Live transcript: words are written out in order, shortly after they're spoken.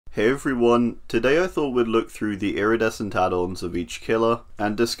Hey everyone, today I thought we'd look through the iridescent add-ons of each killer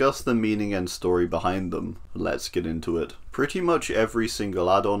and discuss the meaning and story behind them. Let's get into it. Pretty much every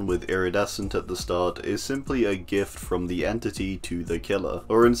single add-on with iridescent at the start is simply a gift from the entity to the killer,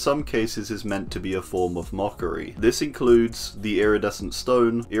 or in some cases is meant to be a form of mockery. This includes the Iridescent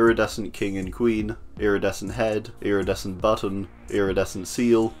Stone, Iridescent King and Queen, Iridescent Head, Iridescent Button, Iridescent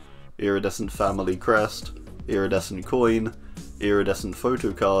Seal, Iridescent Family Crest, Iridescent Coin, Iridescent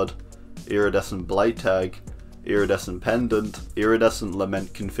Photocard, Iridescent Blight Tag, Iridescent Pendant, Iridescent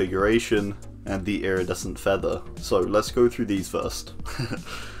Lament configuration, and the Iridescent Feather. So let's go through these first.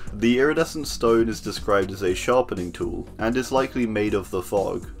 The Iridescent Stone is described as a sharpening tool, and is likely made of the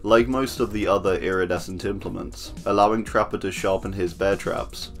fog, like most of the other iridescent implements, allowing Trapper to sharpen his bear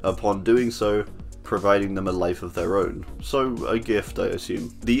traps. Upon doing so, providing them a life of their own. So, a gift, I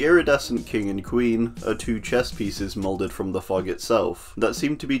assume. The Iridescent King and Queen are two chess pieces moulded from the fog itself, that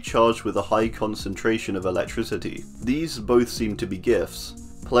seem to be charged with a high concentration of electricity. These both seem to be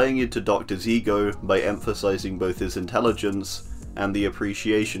gifts, playing into Doctor's ego by emphasizing both his intelligence and the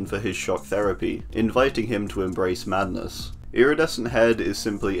appreciation for his shock therapy, inviting him to embrace madness. Iridescent Head is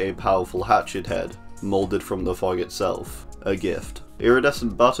simply a powerful hatchet head, moulded from the fog itself. A gift.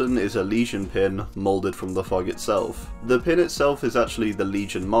 Iridescent Button is a Legion pin moulded from the fog itself. The pin itself is actually the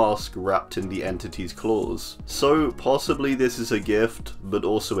Legion mask wrapped in the entity's claws. So possibly this is a gift, but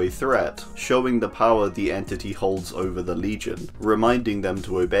also a threat, showing the power the entity holds over the Legion, reminding them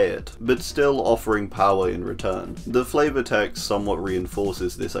to obey it, but still offering power in return. The flavor text somewhat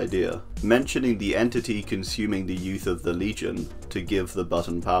reinforces this idea, mentioning the entity consuming the youth of the Legion to give the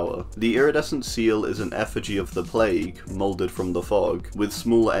button power. The Iridescent Seal is an effigy of the Plague moulded from the fog, with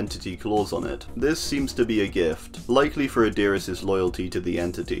small entity claws on it. This seems to be a gift, likely for Adiris's loyalty to the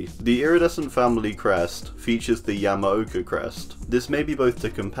entity. The Iridescent Family Crest features the Yamaoka crest. This may be both to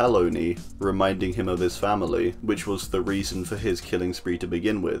compel Oni, reminding him of his family, which was the reason for his killing spree to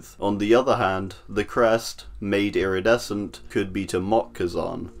begin with. On the other hand, the crest, made iridescent, could be to mock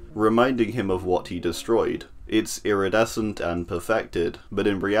Kazan, reminding him of what he destroyed. It's iridescent and perfected, but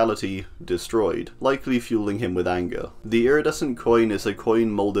in reality, destroyed, likely fueling him with anger. The Iridescent Coin is a coin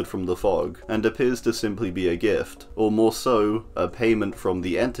moulded from the fog, and appears to simply be a gift, or more so, a payment from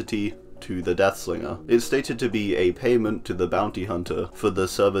the entity to the Deathslinger. It's stated to be a payment to the bounty hunter for the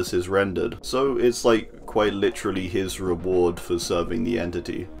services rendered, so it's like quite literally his reward for serving the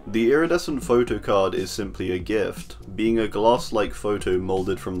entity. The Iridescent Photocard is simply a gift, being a glass-like photo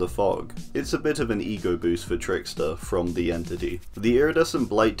moulded from the fog. It's a bit of an ego boost for Trickster from the entity. The Iridescent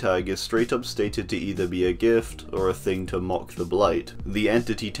Blight Tag is straight up stated to either be a gift or a thing to mock the Blight, the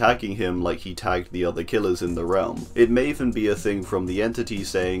entity tagging him like he tagged the other killers in the realm. It may even be a thing from the entity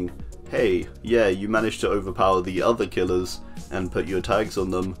saying, hey, yeah, you managed to overpower the other killers and put your tags on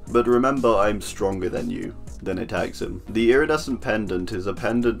them, but remember I'm stronger than you. Then it tags him. The Iridescent Pendant is a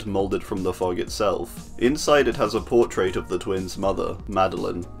pendant moulded from the fog itself. Inside it has a portrait of the twins' mother,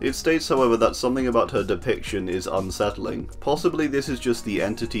 Madeline. It states however that something about her depiction is unsettling. Possibly this is just the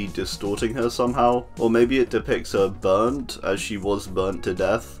entity distorting her somehow, or maybe it depicts her burnt as she was burnt to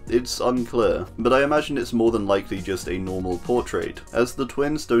death. It's unclear, but I imagine it's more than likely just a normal portrait, as the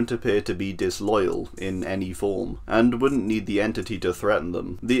twins don't appear to be disloyal in any form, and wouldn't need the entity to threaten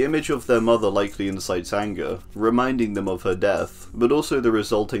them. The image of their mother likely incites anger, reminding them of her death, but also the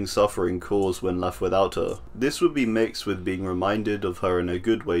resulting suffering caused when left without her. This would be mixed with being reminded of her in a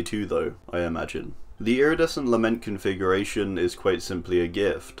good way too though, I imagine. The Iridescent Lament configuration is quite simply a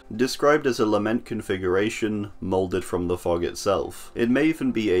gift, described as a lament configuration moulded from the fog itself. It may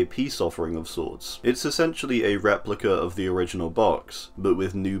even be a peace offering of sorts. It's essentially a replica of the original box, but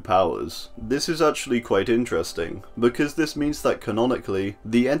with new powers. This is actually quite interesting, because this means that canonically,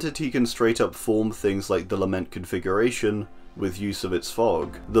 the entity can straight up form things like the lament configuration with use of its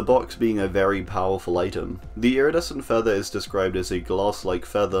fog, the box being a very powerful item. The Iridescent Feather is described as a glass-like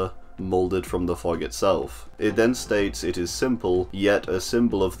feather moulded from the fog itself. It then states it is simple, yet a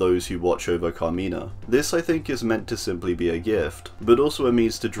symbol of those who watch over Carmina. This I think is meant to simply be a gift, but also a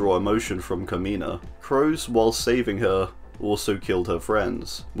means to draw emotion from Carmina. Crows, while saving her, also killed her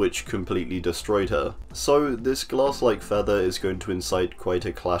friends, which completely destroyed her. So this glass-like feather is going to incite quite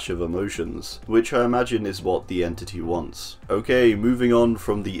a clash of emotions, which I imagine is what the entity wants. Okay, moving on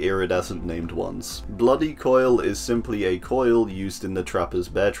from the iridescent named ones. Bloody Coil is simply a coil used in the trapper's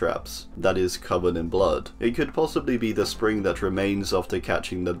bear traps, that is covered in blood. It could possibly be the spring that remains after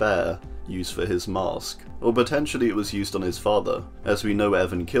catching the bear, used for his mask. Or potentially it was used on his father, as we know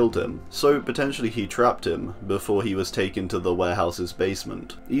Evan killed him, so potentially he trapped him before he was taken to the warehouse's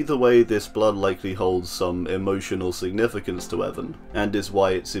basement. Either way, this blood likely holds some emotional significance to Evan, and is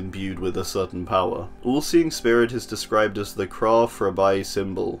why it's imbued with a certain power. All-Seeing Spirit is described as the Kra Frabai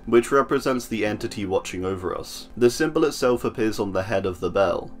symbol, which represents the entity watching over us. The symbol itself appears on the head of the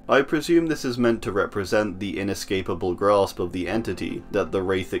bell. I presume this is meant to represent the inescapable grasp of the entity that the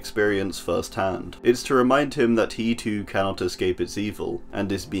Wraith experience firsthand. It's to remind him that he too cannot escape its evil,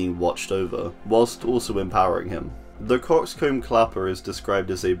 and is being watched over, whilst also empowering him. The Coxcombed Clapper is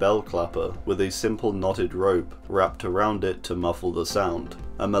described as a bell clapper with a simple knotted rope wrapped around it to muffle the sound,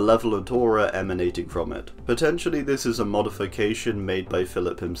 a malevolent aura emanating from it. Potentially this is a modification made by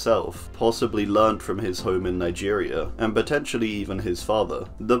Philip himself, possibly learnt from his home in Nigeria, and potentially even his father.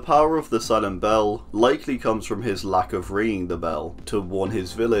 The power of the silent bell likely comes from his lack of ringing the bell to warn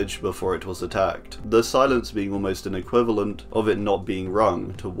his village before it was attacked, the silence being almost an equivalent of it not being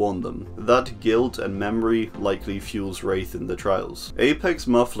rung to warn them. That guilt and memory likely fuels Wraith in the trials. Apex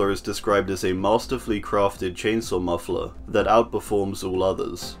Muffler is described as a masterfully crafted chainsaw muffler that outperforms all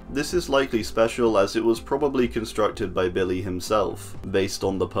others. This is likely special as it was probably constructed by Billy himself, based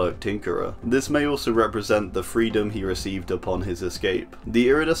on the perk Tinkerer. This may also represent the freedom he received upon his escape. The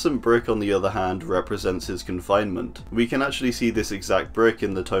Iridescent Brick, on the other hand, represents his confinement. We can actually see this exact brick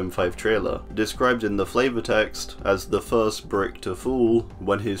in the Tome 5 trailer, described in the flavor text as the first brick to fall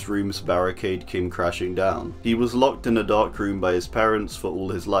when his room's barricade came crashing down. He was locked in a dark room by his parents for all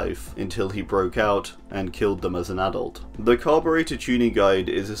his life, until he broke out and killed them as an adult. The Carburetor tuning guide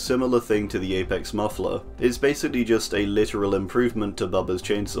is a similar thing to the Apex Muffler. It's basically just a literal improvement to Bubba's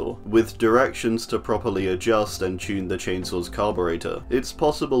chainsaw, with directions to properly adjust and tune the chainsaw's carburetor. It's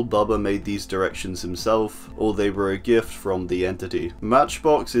possible Bubba made these directions himself, or they were a gift from the entity.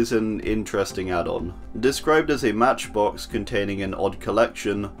 Matchbox is an interesting add-on, described as a matchbox containing an odd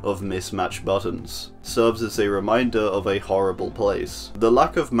collection of mismatched buttons. Serves as a reminder of a horrible place. The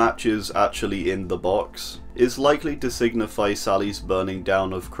lack of matches actually in the box is likely to signify Sally's burning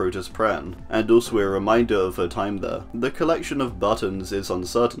down of Crotus Pren, and also a reminder of her time there. The collection of buttons is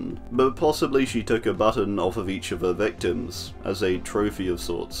uncertain, but possibly she took a button off of each of her victims, as a trophy of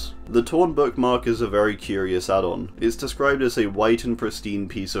sorts. The Torn Bookmark is a very curious add-on. It's described as a white and pristine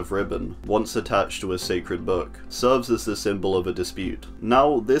piece of ribbon, once attached to a sacred book. Serves as the symbol of a dispute.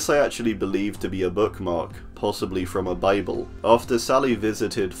 Now, this I actually believe to be a bookmark, possibly from a Bible, after Sally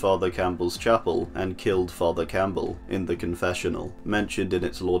visited Father Campbell's chapel and killed Father Campbell in the confessional, mentioned in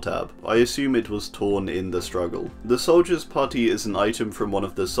its lore tab. I assume it was torn in the struggle. The soldier's Puttee is an item from one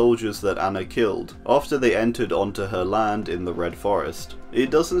of the soldiers that Anna killed after they entered onto her land in the Red Forest.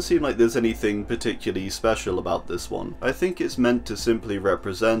 It doesn't seem like there's anything particularly special about this one. I think it's meant to simply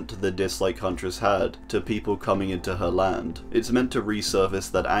represent the dislike Huntress had to people coming into her land. It's meant to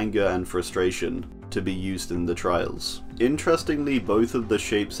resurface that anger and frustration to be used in the trials. Interestingly, both of the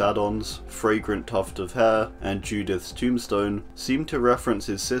Shapes add-ons, Fragrant Tuft of Hair and Judith's Tombstone, seem to reference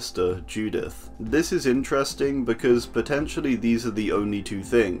his sister, Judith. This is interesting because potentially these are the only two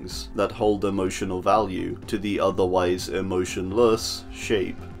things that hold emotional value to the otherwise emotionless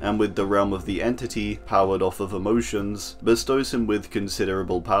Shape, and with the realm of the entity, powered off of emotions, bestows him with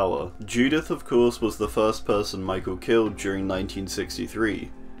considerable power. Judith, of course, was the first person Michael killed during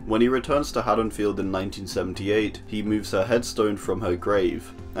 1963. When he returns to Haddonfield in 1978, he moves her headstone from her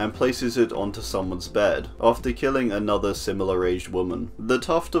grave and places it onto someone's bed, after killing another similar-aged woman. The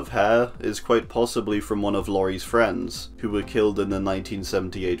tuft of hair is quite possibly from one of Laurie's friends, who were killed in the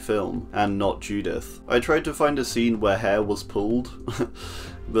 1978 film, and not Judith. I tried to find a scene where hair was pulled,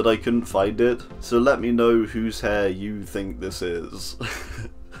 but I couldn't find it, so let me know whose hair you think this is.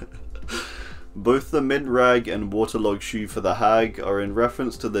 Both the mint rag and waterlogged shoe for the hag are in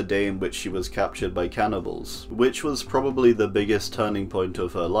reference to the day in which she was captured by cannibals, which was probably the biggest turning point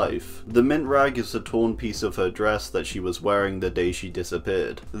of her life. The mint rag is a torn piece of her dress that she was wearing the day she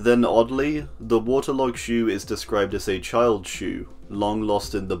disappeared. Then oddly, the waterlogged shoe is described as a child's shoe, long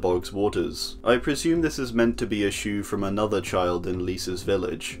lost in the bog's waters. I presume this is meant to be a shoe from another child in Lisa's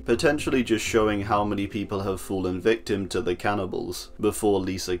village, potentially just showing how many people have fallen victim to the cannibals before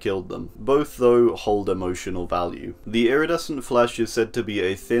Lisa killed them. Both, though, hold emotional value. The Iridescent Flesh is said to be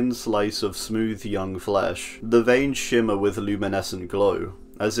a thin slice of smooth young flesh. The veins shimmer with luminescent glow,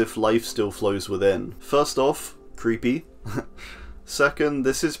 as if life still flows within. First off, creepy. Second,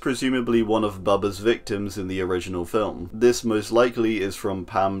 this is presumably one of Bubba's victims in the original film. This most likely is from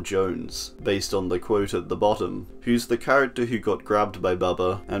Pam Jones, based on the quote at the bottom, who's the character who got grabbed by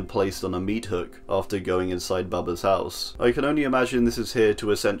Bubba and placed on a meat hook after going inside Bubba's house. I can only imagine this is here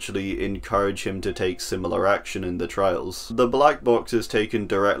to essentially encourage him to take similar action in the trials. The black box is taken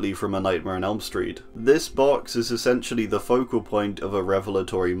directly from A Nightmare on Elm Street. This box is essentially the focal point of a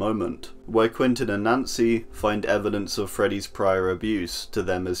revelatory moment, where Quentin and Nancy find evidence of Freddy's prior abuse to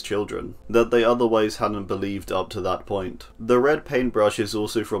them as children, that they otherwise hadn't believed up to that point. The red paintbrush is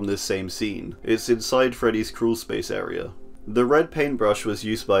also from this same scene. It's inside Freddy's crawlspace area. The red paintbrush was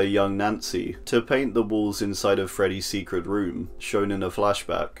used by a young Nancy to paint the walls inside of Freddy's secret room, shown in a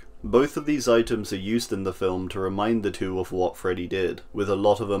flashback. Both of these items are used in the film to remind the two of what Freddy did, with a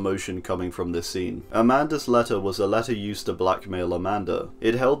lot of emotion coming from this scene. Amanda's letter was a letter used to blackmail Amanda.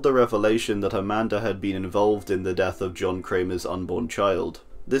 It held the revelation that Amanda had been involved in the death of John Kramer's unborn child.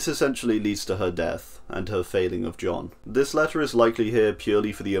 This essentially leads to her death, and her failing of John. This letter is likely here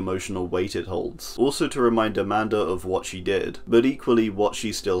purely for the emotional weight it holds, also to remind Amanda of what she did, but equally what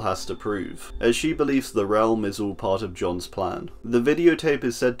she still has to prove, as she believes the realm is all part of John's plan. The videotape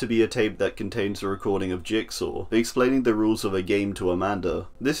is said to be a tape that contains a recording of Jigsaw, explaining the rules of a game to Amanda.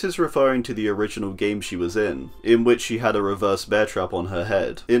 This is referring to the original game she was in which she had a reverse bear trap on her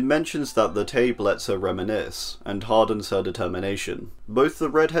head. It mentions that the tape lets her reminisce, and hardens her determination. Both the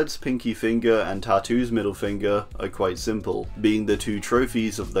redhead's pinky finger and Tattoo's middle finger are quite simple, being the two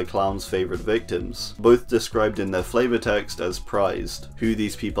trophies of the clown's favourite victims, both described in their flavour text as prized. Who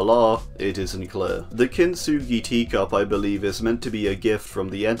these people are, it isn't clear. The Kintsugi teacup, I believe, is meant to be a gift from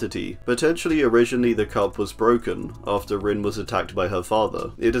the entity. Potentially originally the cup was broken after Rin was attacked by her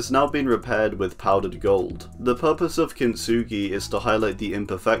father. It has now been repaired with powdered gold. The purpose of Kintsugi is to highlight the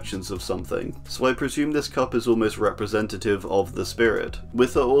imperfections of something, so I presume this cup is almost representative of the spirit,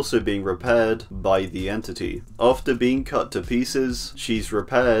 with her also being repaired by the entity. After being cut to pieces, she's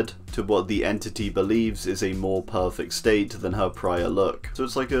repaired to what the entity believes is a more perfect state than her prior look. So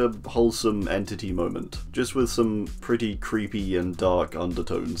it's like a wholesome entity moment, just with some pretty creepy and dark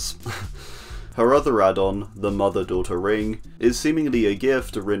undertones. Her other add-on, the Mother-Daughter Ring, is seemingly a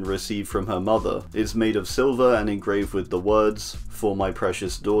gift Rin received from her mother. It's made of silver and engraved with the words, "For my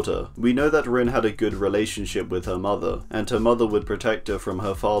precious daughter." We know that Rin had a good relationship with her mother, and her mother would protect her from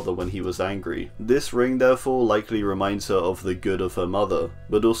her father when he was angry. This ring therefore likely reminds her of the good of her mother,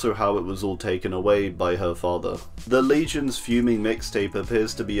 but also how it was all taken away by her father. The Legion's Fuming mixtape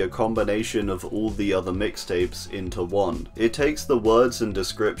appears to be a combination of all the other mixtapes into one. It takes the words and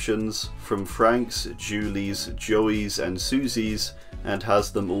descriptions from Frank's, Julie's, Joey's, and Susie's, and has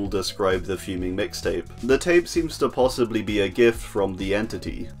them all describe the Fuming mixtape. The tape seems to possibly be a gift from the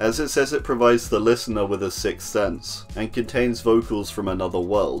entity, as it says it provides the listener with a sixth sense, and contains vocals from another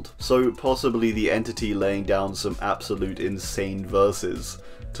world, so possibly the entity laying down some absolute insane verses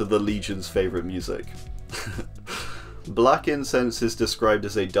to the Legion's favourite music. Black incense is described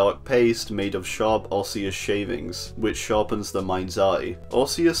as a dark paste made of sharp osseous shavings, which sharpens the mind's eye.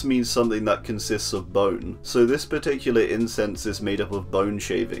 Osseous means something that consists of bone, so this particular incense is made up of bone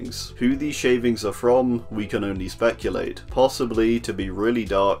shavings. Who these shavings are from, we can only speculate. Possibly, to be really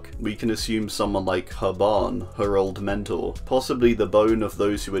dark, we can assume someone like Haban, her old mentor. Possibly the bone of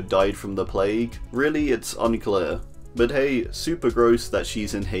those who had died from the plague. Really, it's unclear. But hey, super gross that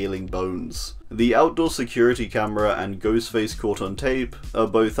she's inhaling bones. The outdoor security camera and Ghostface caught on tape are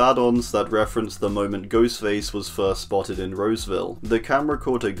both add-ons that reference the moment Ghostface was first spotted in Roseville. The camera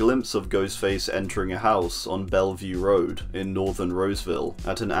caught a glimpse of Ghostface entering a house on Bellevue Road in northern Roseville,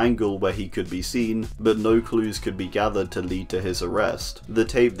 at an angle where he could be seen, but no clues could be gathered to lead to his arrest. The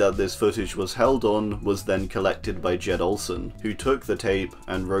tape that this footage was held on was then collected by Jed Olson, who took the tape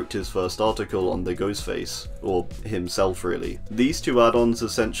and wrote his first article on the Ghostface, or himself really. These two add-ons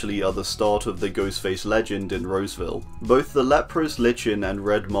essentially are the start of the Ghostface legend in Roseville. Both the leprous lichen and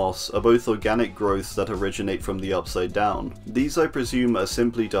red moss are both organic growths that originate from the Upside Down. These I presume are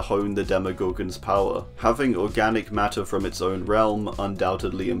simply to hone the Demogorgon's power. Having organic matter from its own realm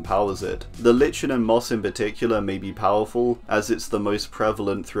undoubtedly empowers it. The lichen and moss in particular may be powerful, as it's the most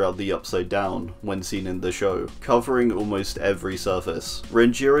prevalent throughout the Upside Down when seen in the show, covering almost every surface.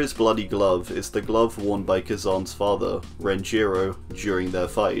 Renjiro's bloody glove is the glove worn by Kazan's father, Renjiro, during their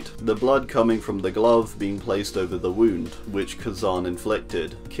fight. The blood coming coming from the glove being placed over the wound, which Kazan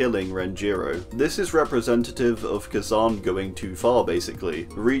inflicted, killing Renjiro. This is representative of Kazan going too far basically,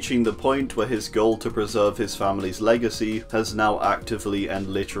 reaching the point where his goal to preserve his family's legacy has now actively and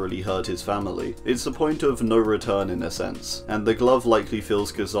literally hurt his family. It's a point of no return in a sense, and the glove likely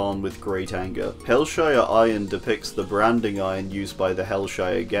fills Kazan with great anger. Hellshire Iron depicts the branding iron used by the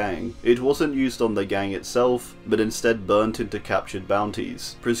Hellshire gang. It wasn't used on the gang itself, but instead burnt into captured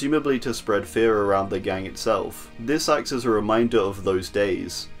bounties, presumably to spread fear around the gang itself. This acts as a reminder of those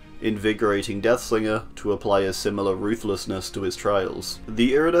days, invigorating Deathslinger to apply a similar ruthlessness to his trials.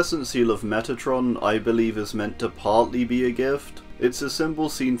 The Iridescent Seal of Metatron, I believe, is meant to partly be a gift. It's a symbol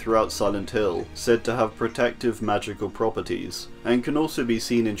seen throughout Silent Hill, said to have protective magical properties, and can also be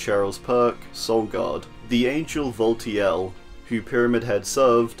seen in Cheryl's perk, Soul Guard. The angel Voltiel, who Pyramid Head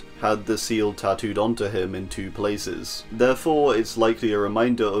served, had the seal tattooed onto him in 2 places. Therefore, it's likely a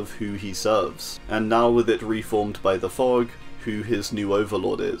reminder of who he serves, and now with it reformed by the fog, who his new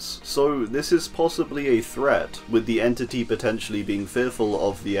overlord is. So this is possibly a threat, with the entity potentially being fearful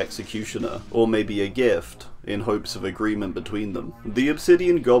of the executioner, or maybe a gift, in hopes of agreement between them. The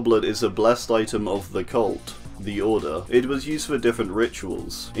Obsidian Goblet is a blessed item of the cult, the Order. It was used for different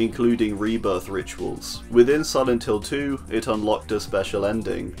rituals, including rebirth rituals. Within Silent Hill 2, it unlocked a special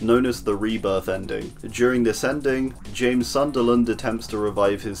ending, known as the Rebirth ending. During this ending, James Sunderland attempts to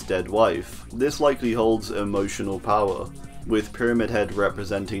revive his dead wife. This likely holds emotional power, with Pyramid Head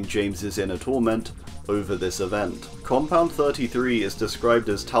representing James's inner torment over this event. Compound 33 is described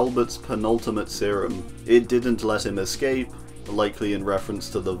as Talbot's penultimate serum. It didn't let him escape, likely in reference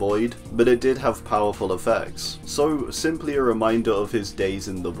to the Void, but it did have powerful effects. So simply a reminder of his days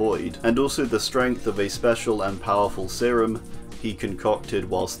in the Void, and also the strength of a special and powerful serum he concocted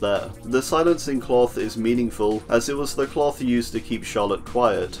whilst there. The silencing cloth is meaningful, as it was the cloth used to keep Charlotte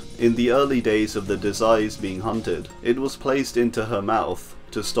quiet. In the early days of the Desires being hunted, it was placed into her mouth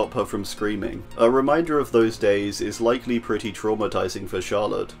to stop her from screaming. A reminder of those days is likely pretty traumatizing for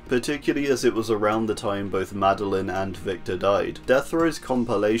Charlotte, particularly as it was around the time both Madeline and Victor died. Death Row's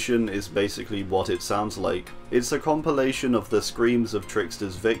compilation is basically what it sounds like. It's a compilation of the screams of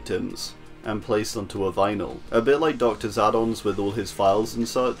Trickster's victims, and placed onto a vinyl. A bit like Doctor's Add-ons with all his files and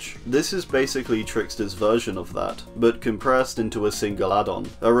such. This is basically Trickster's version of that, but compressed into a single add-on.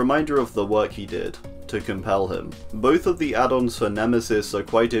 A reminder of the work he did to compel him. Both of the add-ons for Nemesis are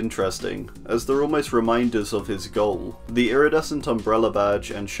quite interesting, as they're almost reminders of his goal. The Iridescent Umbrella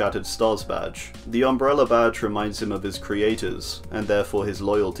Badge and Shattered Stars Badge. The Umbrella Badge reminds him of his creators, and therefore his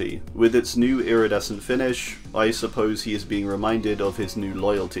loyalty. With its new iridescent finish, I suppose he is being reminded of his new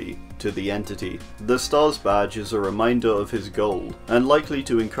loyalty to the entity. The Stars Badge is a reminder of his goal, and likely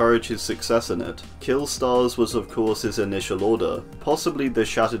to encourage his success in it. Kill Stars was of course his initial order. Possibly the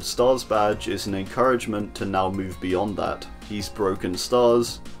Shattered Stars Badge is an encouragement to now move beyond that. He's broken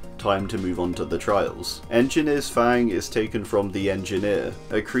stars, time to move on to the trials. Engineer's Fang is taken from the Engineer,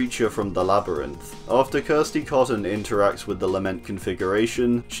 a creature from the Labyrinth. After Kirsty Cotton interacts with the Lament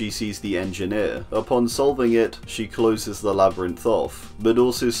configuration, she sees the Engineer. Upon solving it, she closes the Labyrinth off, but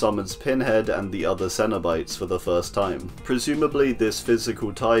also summons Pinhead and the other Cenobites for the first time. Presumably this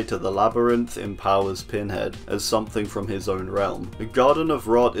physical tie to the Labyrinth empowers Pinhead as something from his own realm. Garden of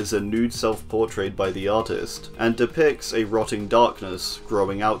Rot is a nude self-portrait by the artist, and depicts a rotting darkness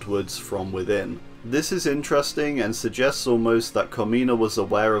growing outwards from within. This is interesting and suggests almost that Comina was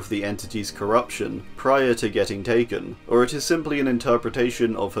aware of the entity's corruption prior to getting taken, or it is simply an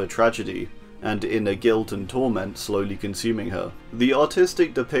interpretation of her tragedy and inner guilt and torment slowly consuming her. The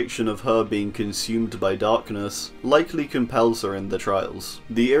artistic depiction of her being consumed by darkness likely compels her in the trials.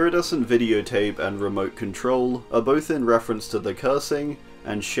 The iridescent videotape and remote control are both in reference to the cursing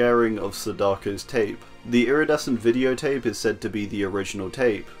and sharing of Sadako's tape. The iridescent videotape is said to be the original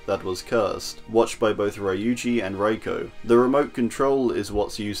tape that was cursed, watched by both Ryuji and Reiko. The remote control is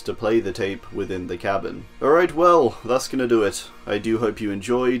what's used to play the tape within the cabin. Alright, well, that's gonna do it. I do hope you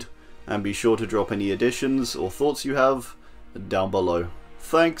enjoyed, and be sure to drop any additions or thoughts you have down below.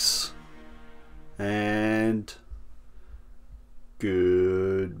 Thanks, and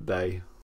goodbye.